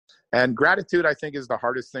And gratitude, I think, is the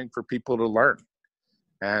hardest thing for people to learn.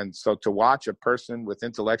 And so to watch a person with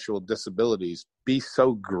intellectual disabilities be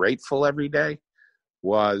so grateful every day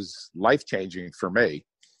was life-changing for me.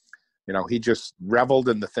 You know, he just reveled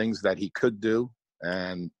in the things that he could do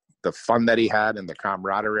and the fun that he had and the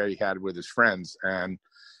camaraderie he had with his friends. And,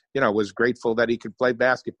 you know, was grateful that he could play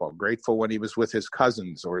basketball, grateful when he was with his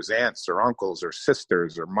cousins or his aunts or uncles or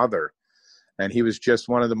sisters or mother. And he was just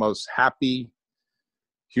one of the most happy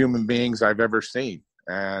human beings I've ever seen.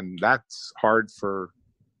 And that's hard for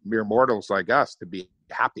mere mortals like us to be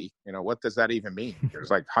happy. You know, what does that even mean? There's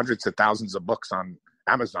like hundreds of thousands of books on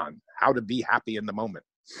Amazon, how to be happy in the moment.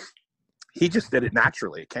 He just did it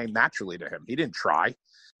naturally. It came naturally to him. He didn't try.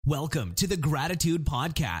 Welcome to the Gratitude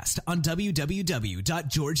Podcast on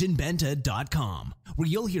www.georgianbenta.com, where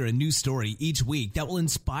you'll hear a new story each week that will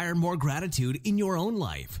inspire more gratitude in your own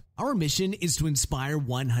life. Our mission is to inspire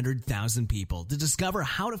 100,000 people to discover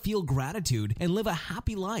how to feel gratitude and live a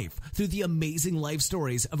happy life through the amazing life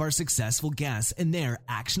stories of our successful guests and their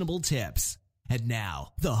actionable tips. And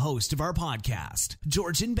now, the host of our podcast,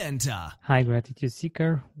 Georgian Benta. Hi, Gratitude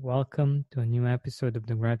Seeker. Welcome to a new episode of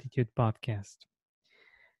the Gratitude Podcast.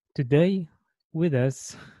 Today, with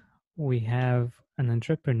us, we have an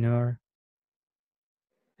entrepreneur,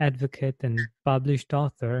 advocate, and published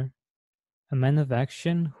author, a man of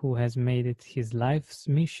action who has made it his life's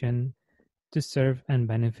mission to serve and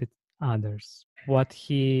benefit others. What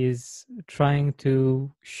he is trying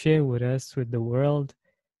to share with us, with the world,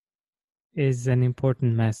 is an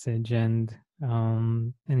important message and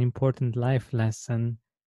an important life lesson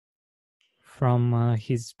from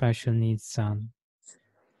his special needs son.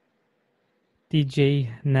 DJ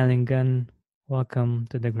Nelligan, welcome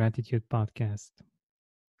to the Gratitude Podcast.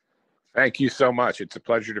 Thank you so much. It's a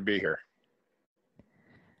pleasure to be here.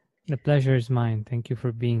 The pleasure is mine. Thank you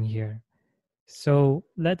for being here. So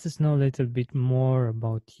let us know a little bit more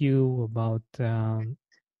about you, about the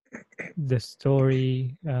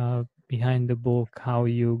story behind the book, how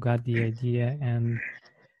you got the idea, and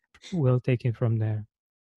we'll take it from there.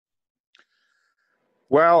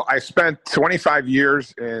 Well, I spent 25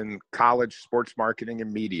 years in college sports marketing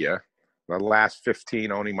and media, the last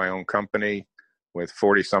 15 owning my own company with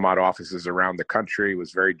 40 some odd offices around the country.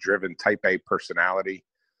 Was very driven, type A personality.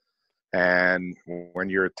 And when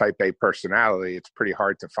you're a type A personality, it's pretty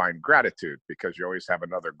hard to find gratitude because you always have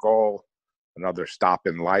another goal, another stop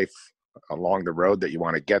in life along the road that you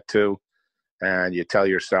want to get to. And you tell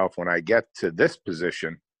yourself, when I get to this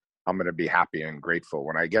position, I'm going to be happy and grateful.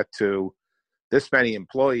 When I get to this many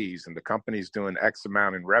employees and the company's doing X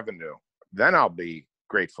amount in revenue, then I'll be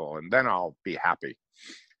grateful and then I'll be happy.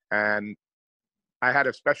 And I had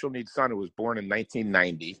a special needs son who was born in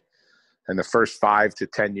 1990. And the first 5 to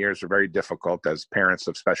 10 years are very difficult, as parents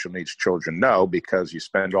of special needs children know, because you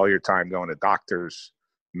spend all your time going to doctors,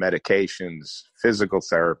 medications, physical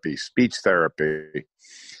therapy, speech therapy.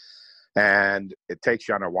 And it takes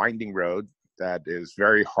you on a winding road that is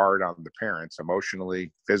very hard on the parents,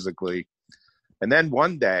 emotionally, physically. And then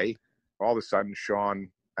one day, all of a sudden, Sean,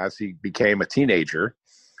 as he became a teenager,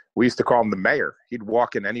 we used to call him the mayor. He'd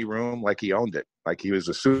walk in any room like he owned it, like he was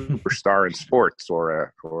a superstar in sports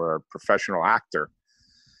or a professional actor.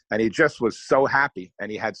 And he just was so happy.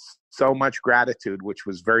 And he had so much gratitude, which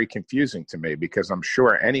was very confusing to me, because I'm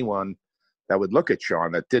sure anyone that would look at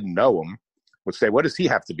Sean that didn't know him would say, what does he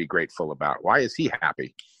have to be grateful about? Why is he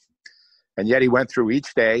happy? And yet he went through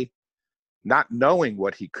each day not knowing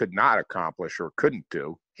what he could not accomplish or couldn't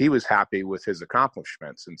do. He was happy with his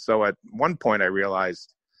accomplishments. And so at one point I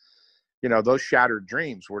realized, you know, those shattered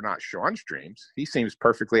dreams were not Sean's dreams. He seems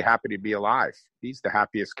perfectly happy to be alive. He's the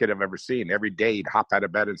happiest kid I've ever seen. Every day he'd hop out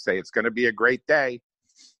of bed and say, it's going to be a great day.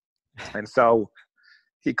 And so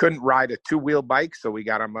he couldn't ride a 2-wheel bike, so we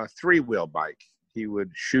got him a 3-wheel bike. He would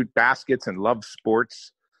shoot baskets and love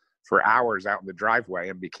sports for hours out in the driveway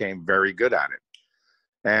and became very good at it.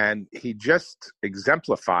 And he just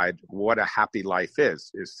exemplified what a happy life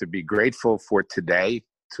is to be grateful for today,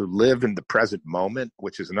 to live in the present moment,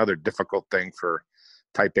 which is another difficult thing for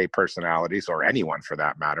type A personalities, or anyone for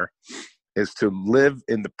that matter, is to live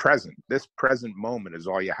in the present. This present moment is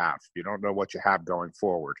all you have. You don't know what you have going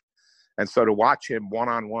forward. And so to watch him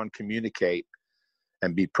one-on-one communicate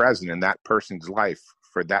and be present in that person's life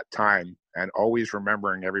for that time, and always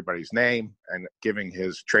remembering everybody's name and giving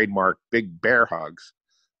his trademark big bear hugs,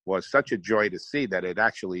 was such a joy to see that it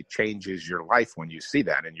actually changes your life when you see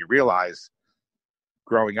that. And you realize,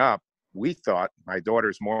 growing up, we thought, my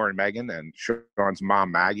daughters Maura and Megan and Sean's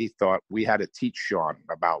mom Maggie thought we had to teach Sean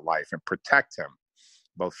about life and protect him,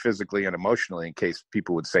 both physically and emotionally, in case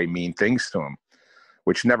people would say mean things to him,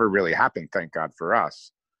 which never really happened, thank God for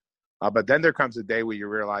us. But then there comes a day where you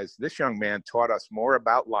realize this young man taught us more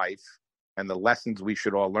about life and the lessons we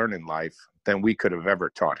should all learn in life than we could have ever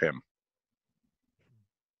taught him.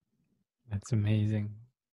 That's amazing.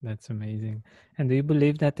 That's amazing. And do you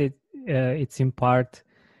believe that it's in part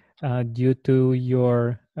due to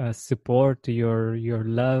your support, to your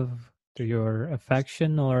love, to your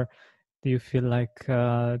affection, or do you feel like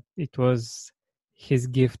it was his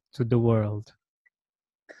gift to the world?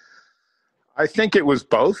 I think it was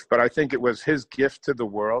both, but I think it was his gift to the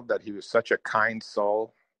world that he was such a kind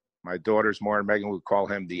soul. My daughters, Maura and Megan, would call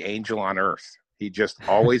him the angel on earth. He just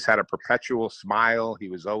always had a perpetual smile. He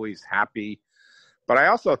was always happy. But I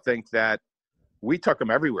also think that we took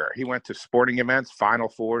him everywhere. He went to sporting events, Final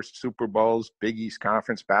Fours, Super Bowls, Big East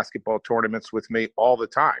Conference basketball tournaments with me all the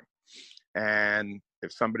time. And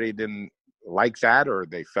if somebody didn't like that, or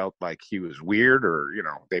they felt like he was weird, or,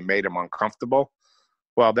 they made him uncomfortable,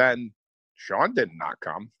 well, then Sean did not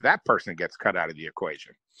come. That person gets cut out of the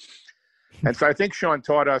equation. And so I think Sean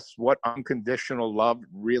taught us what unconditional love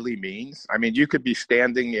really means. I mean, you could be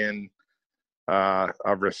standing in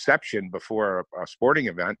a reception before a sporting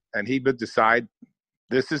event, and he would decide,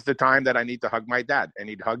 this is the time that I need to hug my dad. And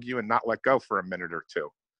he'd hug you and not let go for a minute or two.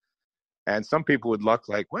 And some people would look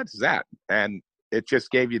like, what's that? And it just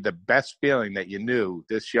gave you the best feeling that you knew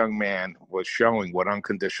this young man was showing what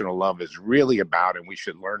unconditional love is really about, and we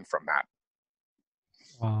should learn from that.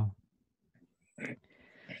 Wow.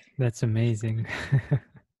 That's amazing.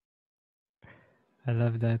 I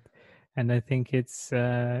love that. And I think it's,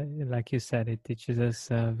 like you said, it teaches us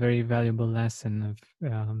a very valuable lesson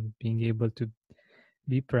of being able to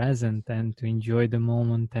be present and to enjoy the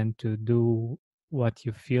moment and to do what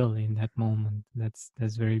you feel in that moment. That's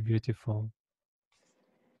very beautiful.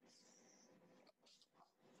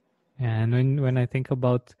 And when I think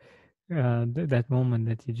about that moment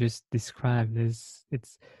that you just described, it's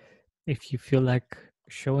if you feel like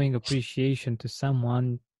showing appreciation to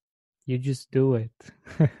someone, you just do it,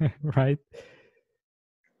 right?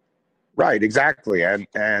 Right, exactly.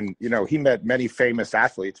 And he met many famous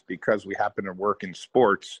athletes because we happen to work in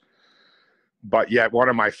sports. But yet one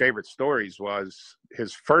of my favorite stories was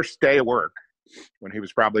his first day of work when he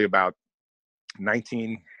was probably about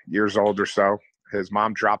 19 years old or so. His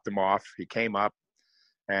mom dropped him off. He came up,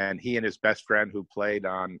 and he and his best friend, who played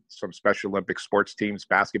on some Special Olympic sports teams,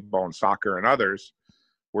 basketball and soccer and others,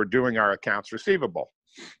 were doing our accounts receivable.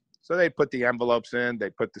 So they put the envelopes in, they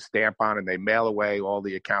put the stamp on, and they mail away all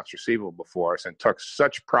the accounts receivable for us, and took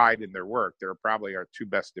such pride in their work. They were probably our two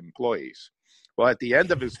best employees. Well, at the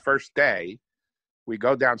end of his first day, we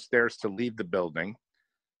go downstairs to leave the building,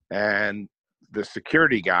 and the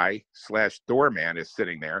security guy / doorman is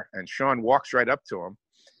sitting there, and Sean walks right up to him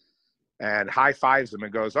and high fives him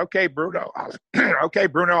and goes, okay, Bruno,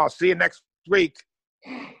 I'll see you next week.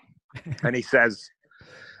 And he says,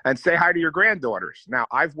 and say hi to your granddaughters. Now,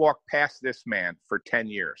 I've walked past this man for 10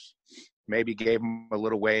 years, maybe gave him a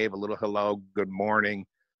little wave, a little hello, good morning.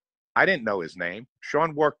 I didn't know his name.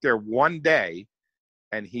 Sean worked there one day,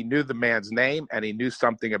 and he knew the man's name, and he knew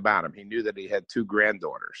something about him. He knew that he had two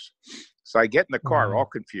granddaughters. So I get in the car all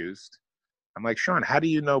confused. I'm like, Sean, how do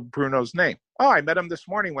you know Bruno's name? Oh, I met him this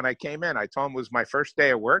morning when I came in. I told him it was my first day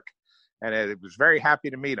of work, and I was very happy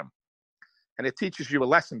to meet him. And it teaches you a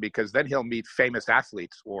lesson, because then he'll meet famous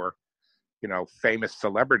athletes or, famous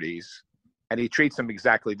celebrities, and he treats them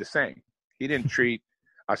exactly the same. He didn't treat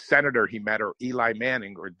a senator he met or Eli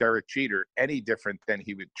Manning or Derek Jeter any different than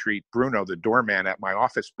he would treat Bruno, the doorman at my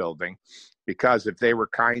office building, because if they were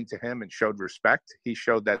kind to him and showed respect, he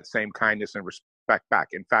showed that same kindness and respect back.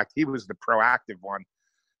 In fact, he was the proactive one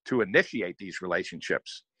to initiate these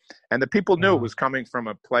relationships. And the people knew it was coming from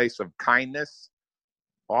a place of kindness,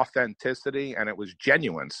 authenticity, and it was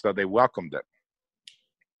genuine, so they welcomed it.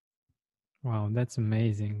 Wow, that's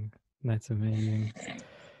amazing. That's amazing.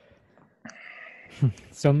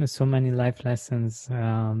 So many life lessons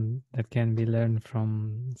that can be learned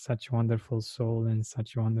from such a wonderful soul and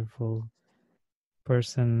such a wonderful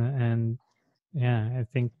person. And yeah, I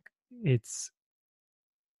think it's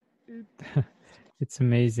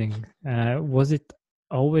amazing. Was it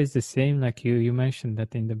always the same? Like you mentioned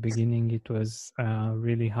that in the beginning it was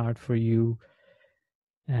really hard for you,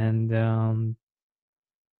 and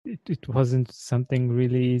it wasn't something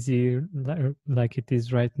really easy like it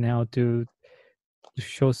is right now to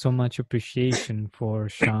show so much appreciation for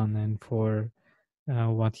Sean and for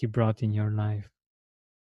what he brought in your life.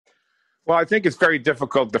 Well, I think it's very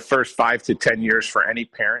difficult the first 5 to 10 years for any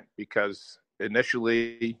parent, because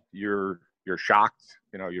initially you're shocked,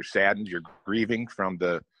 you're saddened, you're grieving from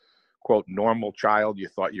the quote normal child you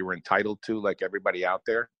thought you were entitled to, like everybody out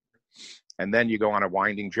there. And then you go on a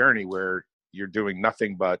winding journey where you're doing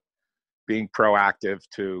nothing but being proactive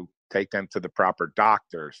to take them to the proper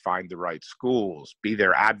doctors, find the right schools, be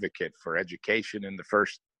their advocate for education in the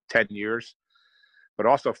first 10 years, but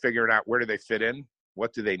also figuring out where do they fit in,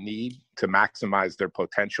 what do they need to maximize their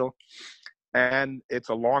potential. And it's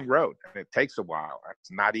a long road and it takes a while.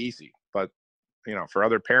 It's not easy, but for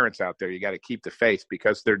other parents out there, you got to keep the faith,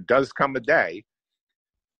 because there does come a day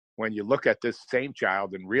when you look at this same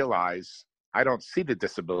child and realize, I don't see the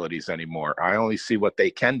disabilities anymore. I only see what they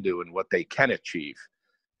can do and what they can achieve.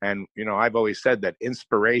 And, I've always said that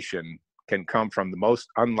inspiration can come from the most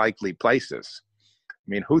unlikely places. I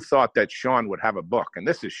mean, who thought that Sean would have a book? And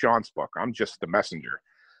this is Sean's book. I'm just the messenger.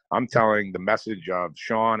 I'm telling the message of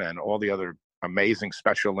Sean and all the other amazing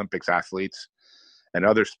Special Olympics athletes and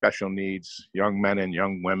other special needs young men and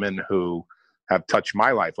young women who have touched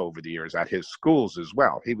my life over the years at his schools as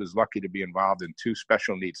well. He was lucky to be involved in 2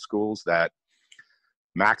 special needs schools that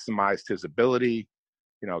maximized his ability,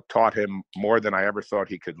 taught him more than I ever thought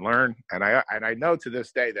he could learn. And I know to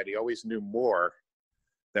this day that he always knew more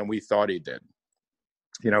than we thought he did.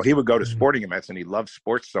 He would go to sporting events, and he loved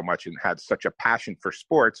sports so much and had such a passion for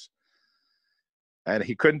sports. And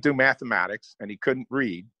he couldn't do mathematics and he couldn't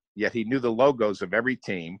read, yet he knew the logos of every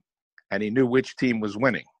team and he knew which team was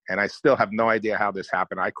winning. And I still have no idea how this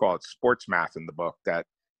happened. I call it sports math in the book, that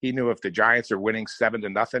he knew if the Giants are winning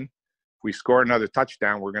 7-0, if we score another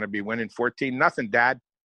touchdown, we're going to be winning 14-0, Dad.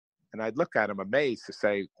 And I'd look at him amazed to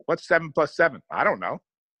say, what's 7 plus 7? I don't know,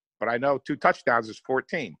 but I know 2 touchdowns is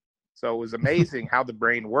 14. So it was amazing how the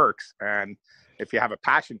brain works. And if you have a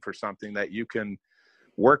passion for something, that you can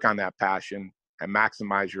work on that passion and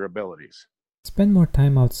maximize your abilities. Spend more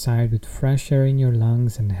time outside with fresh air in your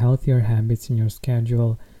lungs and healthier habits in your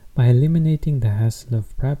schedule by eliminating the hassle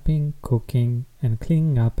of prepping, cooking, and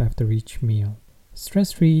cleaning up after each meal.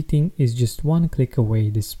 Stress-free eating is just one click away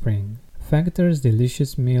this spring. Factor's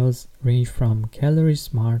delicious meals range from Calorie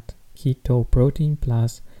Smart, Keto, Protein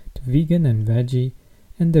Plus to vegan and veggie,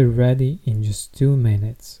 and they're ready in just 2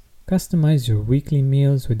 minutes. Customize your weekly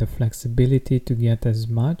meals with the flexibility to get as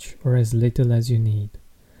much or as little as you need.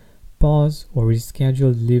 Pause or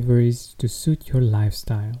reschedule deliveries to suit your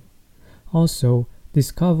lifestyle. Also,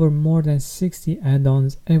 discover more than 60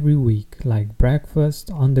 add-ons every week, like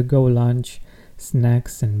breakfast, on-the-go lunch,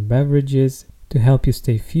 snacks, and beverages to help you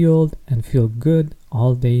stay fueled and feel good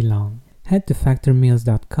all day long. Head to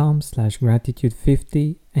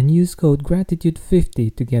factormeals.com/gratitude50 and use code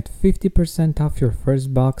gratitude50 to get 50% off your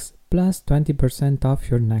first box plus 20% off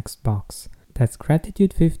your next box. That's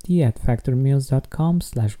gratitude50 at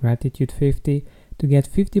factormeals.com/gratitude50 to get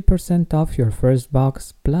 50% off your first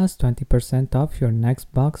box plus 20% off your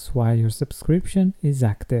next box while your subscription is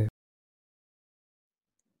active.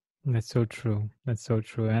 That's so true. That's so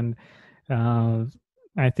true. And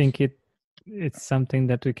I think it's something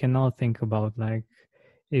that we can all think about. Like,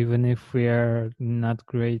 even if we are not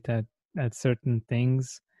great at certain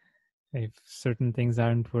things, if certain things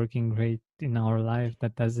aren't working great in our life,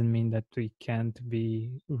 that doesn't mean that we can't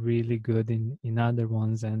be really good in other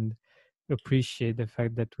ones, and appreciate the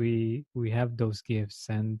fact that we have those gifts.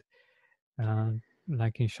 And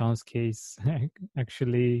like in Sean's case,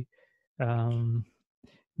 actually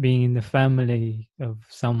being in the family of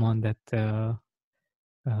someone that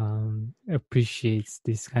appreciates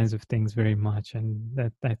these kinds of things very much, and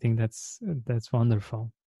that I think that's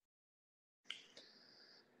wonderful.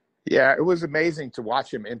 Yeah, it was amazing to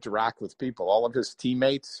watch him interact with people. All of his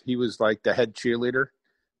teammates, he was like the head cheerleader.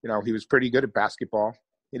 He was pretty good at basketball.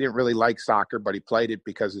 He didn't really like soccer, but he played it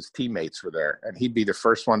because his teammates were there. And he'd be the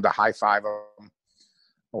first one to high five them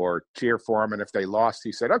or cheer for them. And if they lost,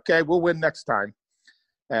 he said, okay, we'll win next time.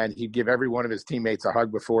 And he'd give every one of his teammates a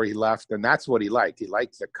hug before he left. And that's what he liked. He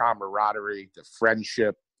liked the camaraderie, the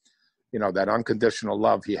friendship, that unconditional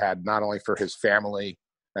love he had, not only for his family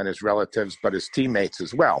and his relatives, but his teammates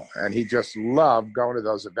as well. And he just loved going to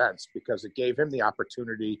those events because it gave him the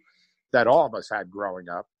opportunity that all of us had growing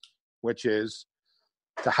up, which is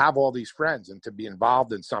to have all these friends and to be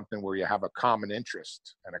involved in something where you have a common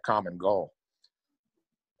interest and a common goal.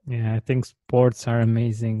 Yeah, I think sports are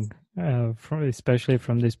amazing, especially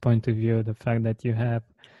from this point of view, the fact that you have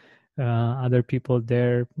other people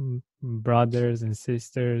there, brothers and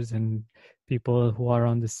sisters and people who are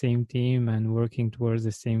on the same team and working towards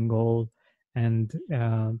the same goal, and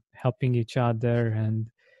helping each other and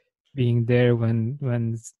being there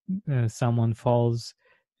when someone falls.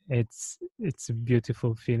 It's a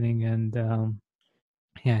beautiful feeling. And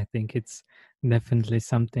yeah, I think it's definitely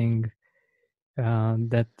something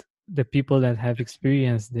that the people that have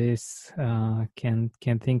experienced this can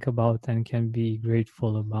think about and can be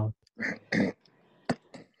grateful about.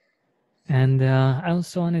 And I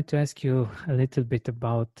also wanted to ask you a little bit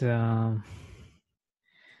about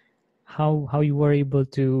how you were able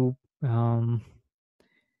to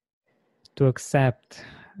accept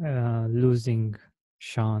losing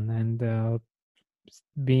Sean, and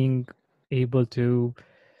being able to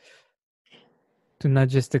not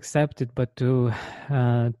just accept it, but to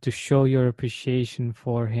show your appreciation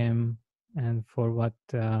for him and for what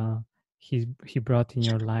he brought in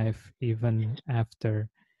your life even after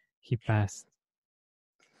he passed.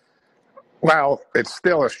 Well, it's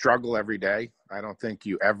still a struggle every day. I don't think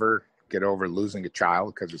you ever get over losing a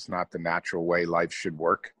child because it's not the natural way life should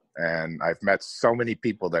work. And I've met so many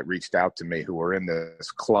people that reached out to me who are in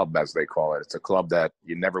this club, as they call it. It's a club that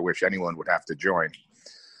you never wish anyone would have to join.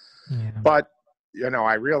 Yeah. But,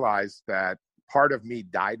 I realized that part of me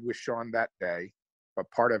died with Sean that day,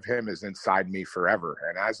 but part of him is inside me forever.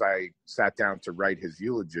 And as I sat down to write his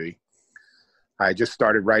eulogy, I just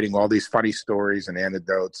started writing all these funny stories and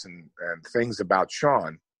anecdotes and things about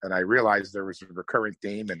Sean. And I realized there was a recurring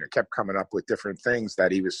theme, and it kept coming up with different things,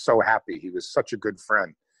 that he was so happy. He was such a good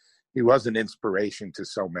friend. He was an inspiration to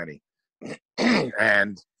so many.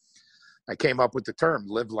 And I came up with the term,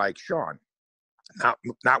 live like Sean.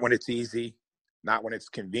 Not when it's easy, not when it's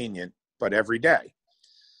convenient, but every day.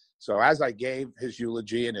 So as I gave his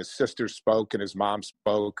eulogy and his sister spoke and his mom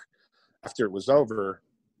spoke, after it was over,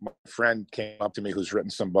 my friend came up to me who's written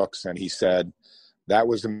some books, and he said, "That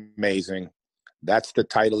was amazing. That's the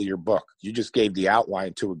title of your book. You just gave the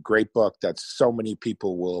outline to a great book that so many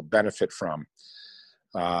people will benefit from,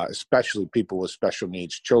 especially people with special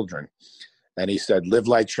needs children." And he said, "Live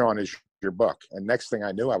Like Sean" is your book. And next thing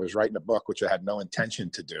I knew, I was writing a book, which I had no intention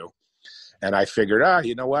to do. And I figured,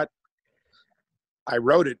 you know what? I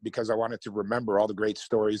wrote it because I wanted to remember all the great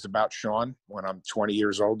stories about Sean when I'm 20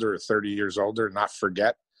 years older or 30 years older, and not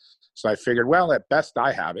forget. So I figured, well, at best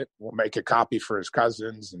I have it. We'll make a copy for his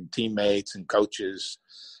cousins and teammates and coaches,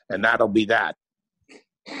 and that'll be that.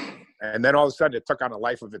 And then all of a sudden it took on a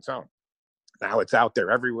life of its own. Now it's out there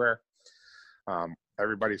everywhere.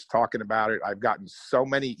 Everybody's talking about it. I've gotten so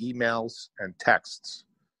many emails and texts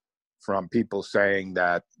from people saying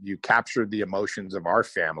that you captured the emotions of our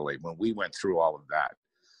family when we went through all of that.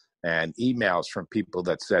 And emails from people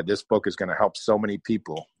that said this book is going to help so many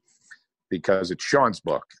people because it's Sean's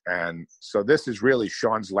book. And so this is really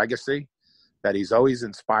Sean's legacy, that he's always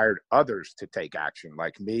inspired others to take action,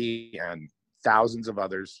 like me and thousands of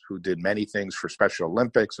others who did many things for Special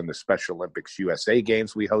Olympics and the Special Olympics USA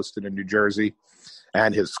Games we hosted in New Jersey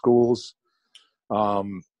and his schools.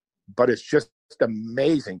 But it's just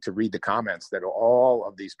amazing to read the comments that all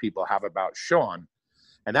of these people have about Sean.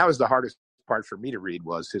 And that was the hardest part for me to read,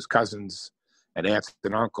 was his cousins and aunts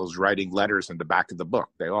and uncles writing letters in the back of the book.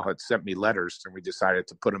 They all had sent me letters, and we decided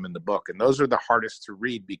to put them in the book. And those are the hardest to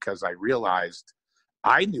read because I realized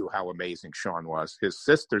I knew how amazing Sean was. His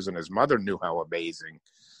sisters and his mother knew how amazing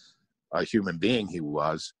a human being he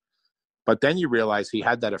was. But then you realize he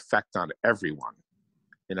had that effect on everyone,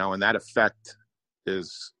 and that effect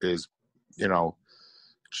is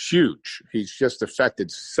huge. He's just affected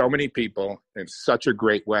so many people in such a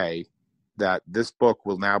great way that this book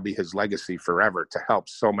will now be his legacy forever to help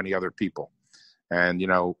so many other people. And,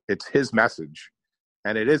 it's his message,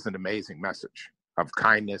 and it is an amazing message of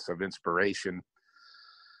kindness, of inspiration.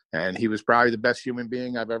 And he was probably the best human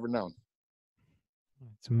being I've ever known.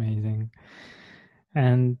 It's amazing.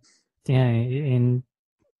 And yeah,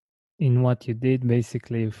 in what you did,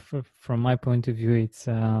 basically, from my point of view, it's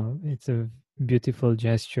a beautiful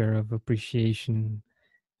gesture of appreciation,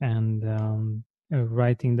 and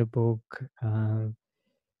writing the book,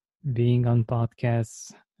 being on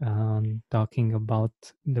podcasts, talking about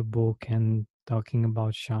the book and talking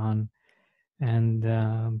about Sean,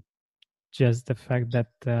 and just the fact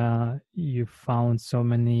that you found so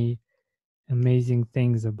many amazing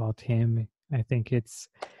things about him. I think it's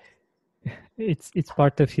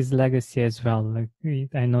part of his legacy as well. Like,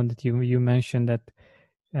 I know that you mentioned that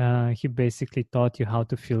he basically taught you how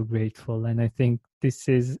to feel grateful, and I think this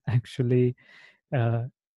is actually a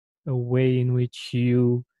way in which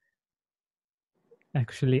you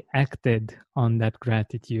actually acted on that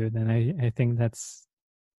gratitude, and I think that's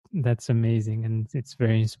amazing, and it's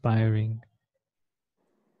very inspiring.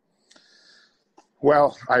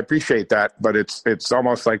 Well, I appreciate that, but it's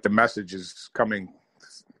almost like the message is coming,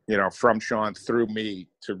 from Sean through me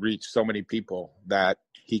to reach so many people that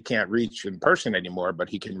he can't reach in person anymore, but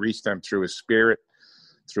he can reach them through his spirit,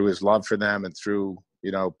 through his love for them, and through,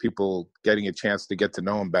 people getting a chance to get to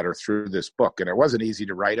know him better through this book. And it wasn't easy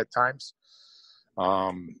to write at times.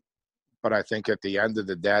 But I think at the end of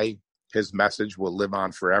the day, his message will live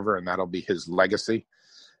on forever, and that'll be his legacy.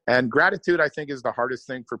 And gratitude, I think, is the hardest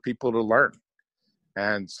thing for people to learn.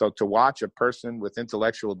 And so to watch a person with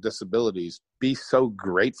intellectual disabilities be so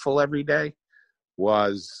grateful every day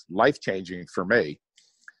was life-changing for me.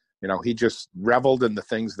 You know, he just reveled in the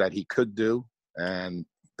things that he could do and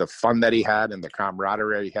the fun that he had and the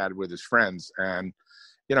camaraderie he had with his friends. And,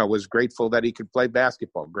 you know, was grateful that he could play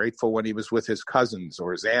basketball, grateful when he was with his cousins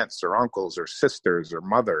or his aunts or uncles or sisters or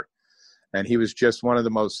mother. And he was just one of the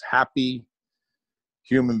most happy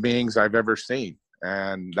human beings I've ever seen.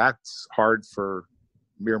 And that's hard for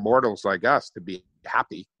mere mortals like us to be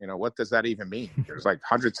happy. You know, what does that even mean? There's like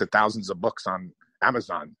hundreds of thousands of books on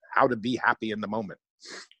Amazon, how to be happy in the moment.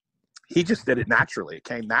 He just did it naturally. It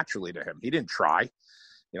came naturally to him. He didn't try.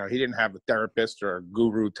 You know, he didn't have a therapist or a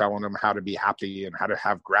guru telling him how to be happy and how to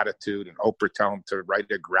have gratitude and Oprah tell him to write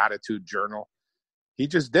a gratitude journal. He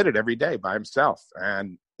just did it every day by himself.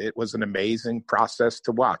 And it was an amazing process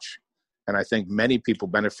to watch. And I think many people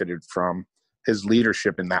benefited from his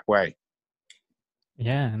leadership in that way.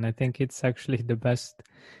 Yeah, and I think it's actually the best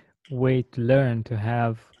way to learn, to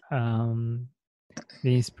have the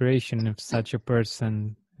inspiration of such a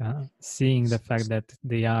person, seeing the fact that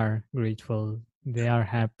they are grateful, they are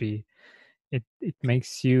happy. It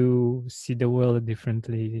makes you see the world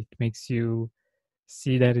differently. It makes you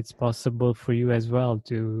see that it's possible for you as well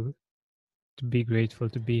to be grateful,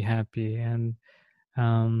 to be happy, and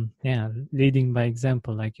leading by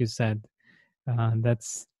example, like you said.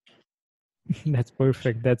 That's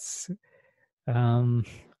perfect. That's the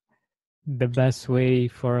best way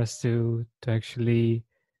for us to actually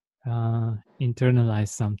internalize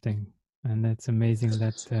something, and that's amazing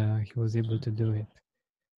that he was able to do it.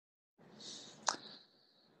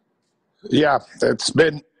 Yeah, it's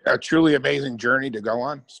been a truly amazing journey to go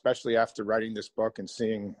on, especially after writing this book and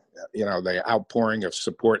seeing, you know, the outpouring of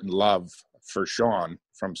support and love for Sean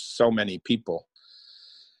from so many people.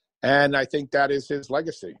 And I think that is his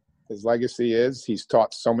legacy. His legacy is he's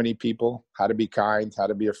taught so many people how to be kind, how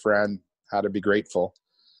to be a friend, how to be grateful.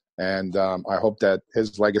 And I hope that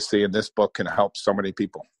his legacy in this book can help so many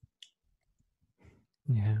people.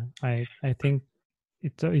 Yeah, I think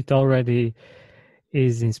it already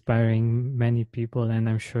is inspiring many people, and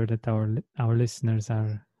I'm sure that our listeners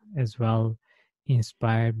are as well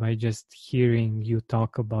inspired by just hearing you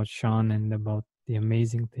talk about Sean and about the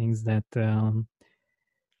amazing things that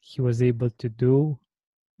he was able to do,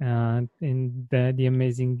 and the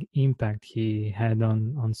amazing impact he had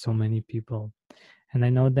on so many people. And I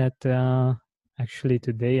know that actually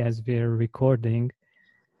today, as we're recording,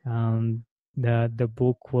 the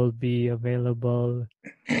book will be available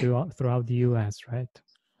throughout the U.S., right?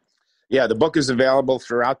 Yeah, the book is available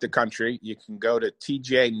throughout the country. You can go to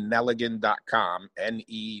tjnelligan.com,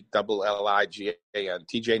 Nelligan,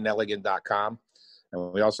 tjnelligan.com.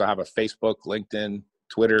 And we also have a Facebook, LinkedIn,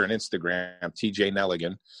 Twitter, and Instagram, TJ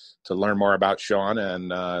Nelligan, to learn more about Sean.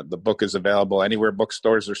 And the book is available anywhere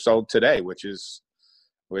bookstores are sold today, which is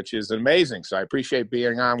amazing. So I appreciate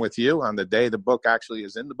being on with you on the day the book actually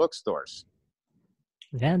is in the bookstores.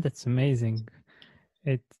 Yeah, that's amazing.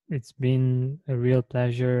 It's been a real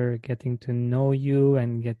pleasure getting to know you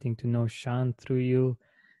and getting to know Sean through you.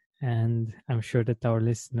 And I'm sure that our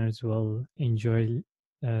listeners will enjoy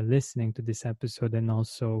listening to this episode and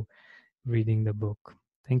also reading the book.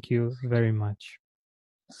 Thank you very much.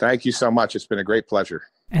 Thank you so much. It's been a great pleasure.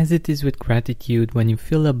 As it is with gratitude, when you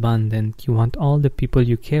feel abundant, you want all the people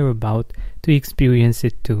you care about to experience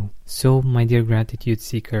it too. So, my dear gratitude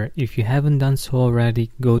seeker, if you haven't done so already,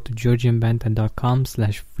 go to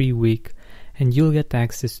georgianbanta.com/freeweek and you'll get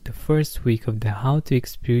access to the first week of the How to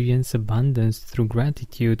Experience Abundance Through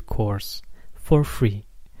Gratitude course for free.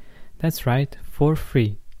 That's right, for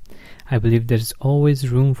free. I believe there's always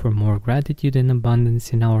room for more gratitude and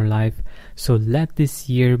abundance in our life, so let this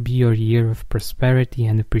year be your year of prosperity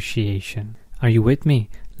and appreciation. Are you with me?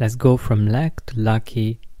 Let's go from lack to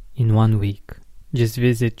lucky in 1 week. Just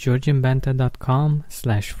visit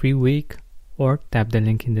georgianbanta.com/freeweek or tap the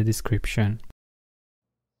link in the description.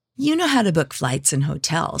 You know how to book flights and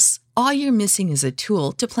hotels. All you're missing is a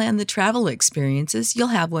tool to plan the travel experiences you'll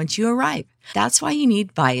have once you arrive. That's why you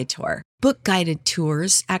need Viator. Book guided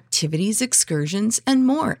tours, activities, excursions, and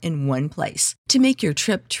more in one place to make your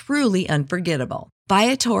trip truly unforgettable.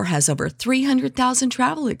 Viator has over 300,000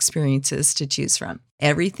 travel experiences to choose from.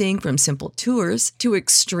 Everything from simple tours to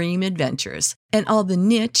extreme adventures and all the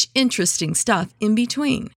niche, interesting stuff in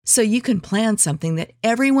between. So you can plan something that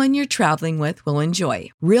everyone you're traveling with will enjoy.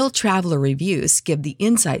 Real traveler reviews give the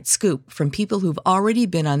inside scoop from people who've already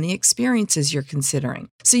been on the experiences you're considering.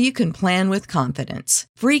 So you can plan with confidence.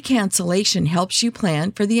 Free cancellation helps you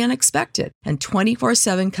plan for the unexpected. And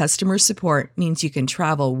 24/7 customer support means you can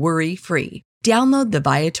travel worry-free. Download the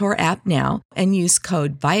Viator app now and use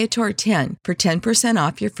code Viator10 for 10%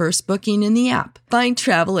 off your first booking in the app. Find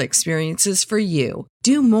travel experiences for you.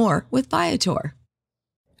 Do more with Viator.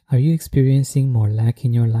 Are you experiencing more lack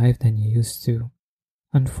in your life than you used to?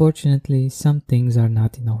 Unfortunately, some things are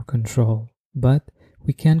not in our control, but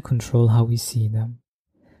we can control how we see them.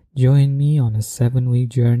 Join me on a 7-week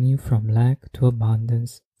journey from lack to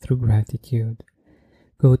abundance through gratitude.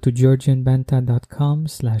 Go to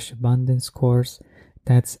georgianbenta.com/abundance course.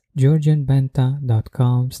 That's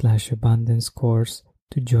georgianbenta.com/abundance course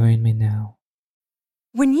to join me now.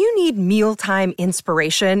 When you need mealtime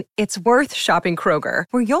inspiration, it's worth shopping Kroger,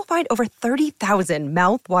 where you'll find over 30,000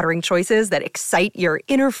 mouth-watering choices that excite your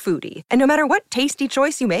inner foodie. And no matter what tasty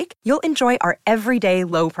choice you make, you'll enjoy our everyday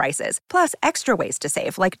low prices, plus extra ways to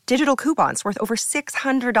save, like digital coupons worth over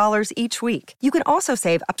 $600 each week. You can also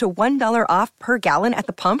save up to $1 off per gallon at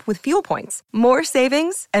the pump with fuel points. More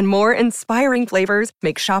savings and more inspiring flavors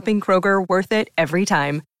make shopping Kroger worth it every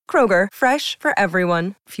time. Kroger, fresh for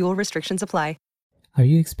everyone. Fuel restrictions apply. Are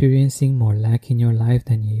you experiencing more lack in your life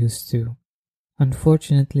than you used to?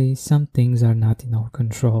 Unfortunately, some things are not in our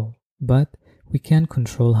control, but we can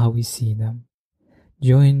control how we see them.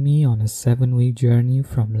 Join me on a 7-week journey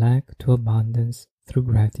from lack to abundance through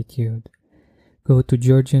gratitude. Go to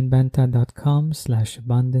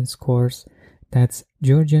georgianbenta.com/abundance course. That's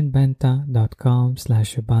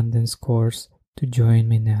georgianbenta.com/abundance course to join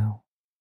me now.